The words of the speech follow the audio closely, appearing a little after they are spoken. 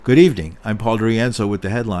Good evening. I'm Paul DeRienzo with the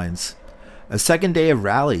headlines. A second day of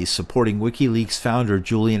rallies supporting WikiLeaks founder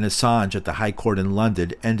Julian Assange at the High Court in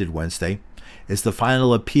London ended Wednesday. It's the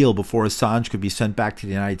final appeal before Assange could be sent back to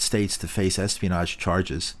the United States to face espionage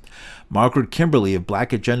charges. Margaret Kimberly of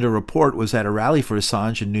Black Agenda Report was at a rally for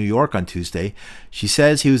Assange in New York on Tuesday. She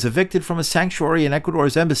says he was evicted from a sanctuary in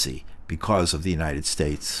Ecuador's embassy because of the United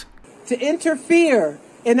States. To interfere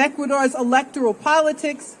in Ecuador's electoral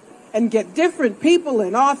politics and get different people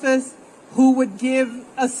in office who would give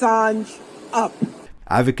Assange up.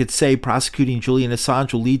 Advocates say prosecuting Julian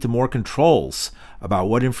Assange will lead to more controls about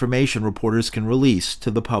what information reporters can release to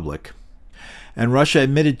the public. And Russia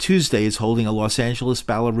admitted Tuesday is holding a Los Angeles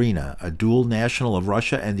ballerina, a dual national of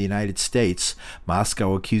Russia and the United States,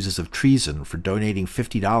 Moscow accuses of treason for donating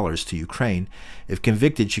 $50 to Ukraine. If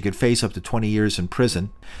convicted, she could face up to 20 years in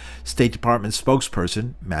prison. State Department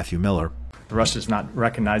spokesperson Matthew Miller. Russia does not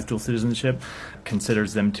recognize dual citizenship,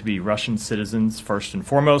 considers them to be Russian citizens first and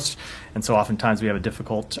foremost, and so oftentimes we have a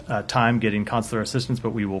difficult time getting consular assistance, but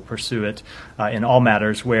we will pursue it in all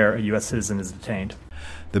matters where a U.S. citizen is detained.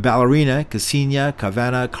 The ballerina, Ksenia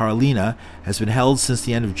Kavana Karolina, has been held since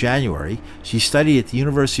the end of January. She studied at the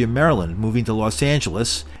University of Maryland, moving to Los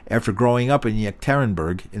Angeles after growing up in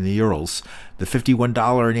Yekaterinburg in the Urals. The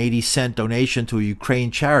 $51.80 donation to a Ukraine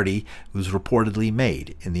charity was reportedly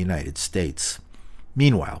made in the United States.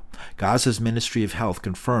 Meanwhile, Gaza's Ministry of Health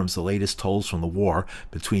confirms the latest tolls from the war: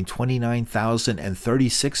 between 29,000 and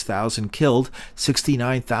 36,000 killed,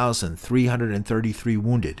 69,333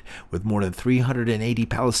 wounded, with more than 380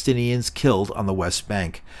 Palestinians killed on the West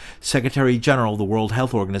Bank. Secretary General of the World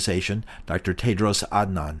Health Organization, Dr. Tedros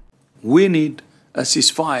Adhanom. We need a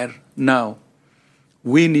ceasefire now.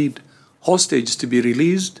 We need hostages to be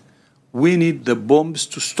released. We need the bombs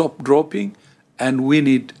to stop dropping, and we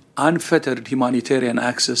need unfettered humanitarian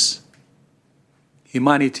access.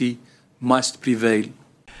 Humanity must prevail.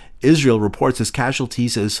 Israel reports its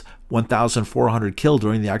casualties as 1,400 killed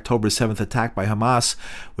during the October 7th attack by Hamas,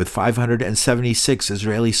 with 576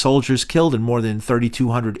 Israeli soldiers killed and more than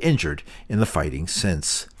 3,200 injured in the fighting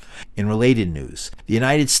since. In related news, the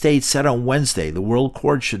United States said on Wednesday the World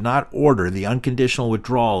Court should not order the unconditional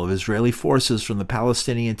withdrawal of Israeli forces from the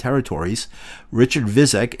Palestinian territories. Richard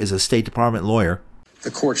Vizek is a State Department lawyer. The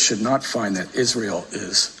court should not find that Israel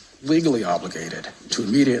is legally obligated to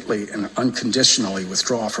immediately and unconditionally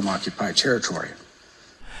withdraw from occupied territory.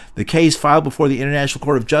 The case filed before the International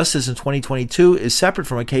Court of Justice in 2022 is separate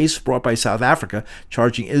from a case brought by South Africa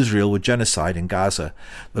charging Israel with genocide in Gaza.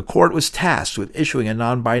 The court was tasked with issuing a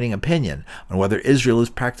non-binding opinion on whether Israel is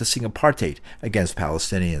practicing apartheid against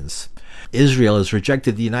Palestinians. Israel has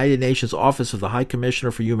rejected the United Nations Office of the High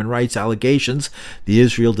Commissioner for Human Rights allegations the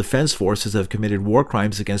Israel Defense Forces have committed war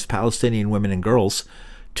crimes against Palestinian women and girls.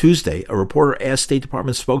 Tuesday, a reporter asked State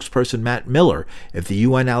Department spokesperson Matt Miller if the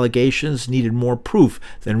UN allegations needed more proof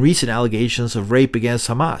than recent allegations of rape against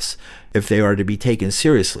Hamas, if they are to be taken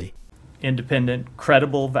seriously. Independent,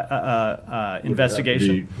 credible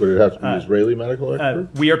investigation. Would it have to be an Israeli medical expert?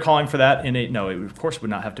 We are calling for that. It of course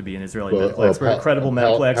would not have to be an Israeli medical expert. A credible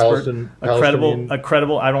medical expert. A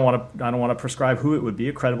credible. I don't want to prescribe who it would be.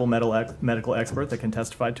 A credible medical expert that can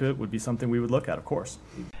testify to it would be something we would look at, of course.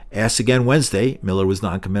 Asked again Wednesday, Miller was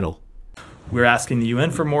non-committal. We're asking the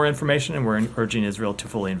UN for more information, and we're urging Israel to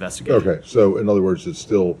fully investigate. Okay, so in other words, it's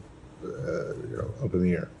still up in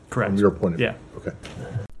the air. Correct. From your point of view. Yeah. Okay.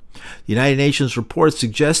 The United Nations report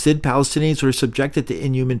suggested Palestinians were subjected to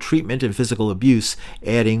inhuman treatment and physical abuse,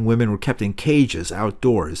 adding women were kept in cages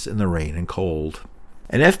outdoors in the rain and cold.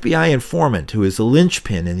 An FBI informant who is the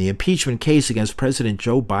linchpin in the impeachment case against President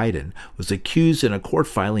Joe Biden was accused in a court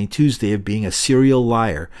filing Tuesday of being a serial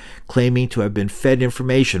liar, claiming to have been fed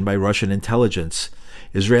information by Russian intelligence.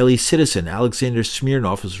 Israeli citizen Alexander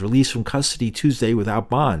Smirnov was released from custody Tuesday without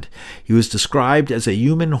bond. He was described as a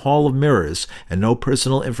human hall of mirrors, and no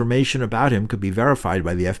personal information about him could be verified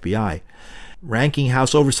by the FBI. Ranking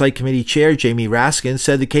House Oversight Committee Chair Jamie Raskin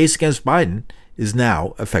said the case against Biden is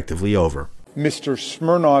now effectively over. Mr.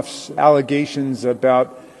 Smirnov's allegations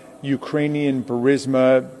about Ukrainian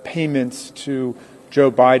Burisma payments to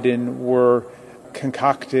Joe Biden were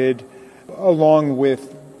concocted along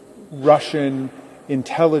with Russian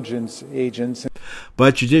intelligence agents.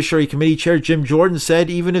 But Judiciary Committee Chair Jim Jordan said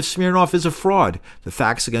even if Smirnov is a fraud, the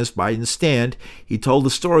facts against Biden stand. He told the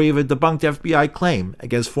story of a debunked FBI claim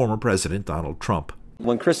against former President Donald Trump.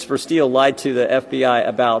 When Christopher Steele lied to the FBI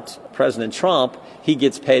about President Trump, he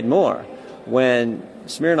gets paid more. When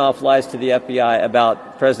Smirnov lies to the FBI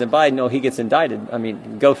about President Biden, he gets indicted. I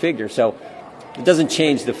mean, go figure. So it doesn't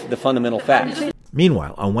change the fundamental facts.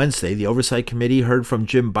 Meanwhile, on Wednesday, the Oversight Committee heard from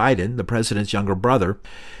Jim Biden, the president's younger brother.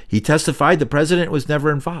 He testified the president was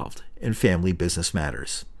never involved in family business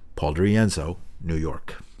matters. Paul DeRienzo, New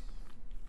York.